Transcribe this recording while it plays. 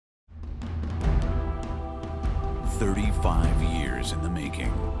35 years in the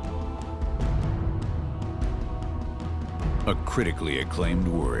making. A critically acclaimed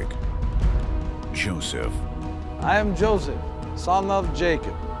work, Joseph. I am Joseph, son of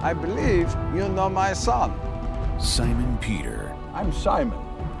Jacob. I believe you know my son. Simon Peter. I'm Simon.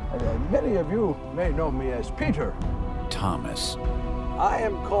 Many of you may know me as Peter. Thomas. I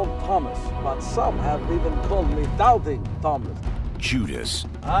am called Thomas, but some have even called me Doubting Thomas. Judas.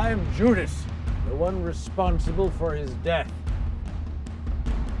 I'm Judas, the one responsible for his death.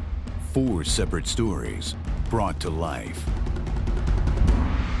 4 separate stories brought to life.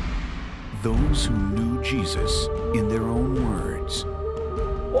 Those who knew Jesus in their own words.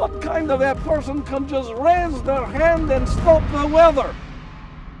 What kind of a person can just raise their hand and stop the weather?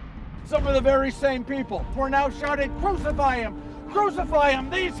 Some of the very same people who are now shouting, "Crucify him! Crucify him!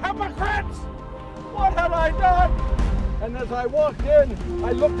 These hypocrites!" What had I done? And as I walked in,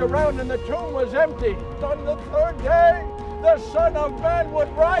 I looked around and the tomb was empty. On the 3rd day, the Son of Man would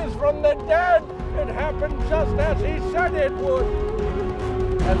rise from the dead. It happened just as he said it would.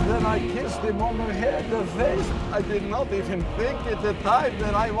 And then I kissed him on the head, the face. I did not even think at the time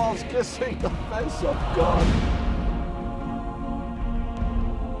that I was kissing the face of God.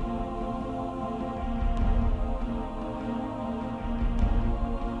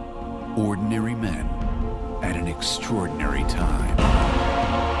 Ordinary men at an extraordinary time.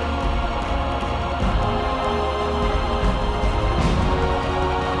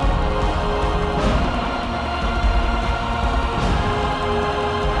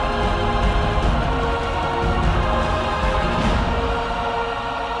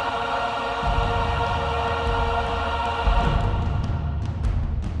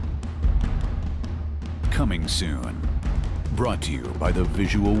 Coming soon. Brought to you by the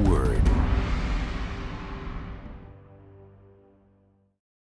Visual Word.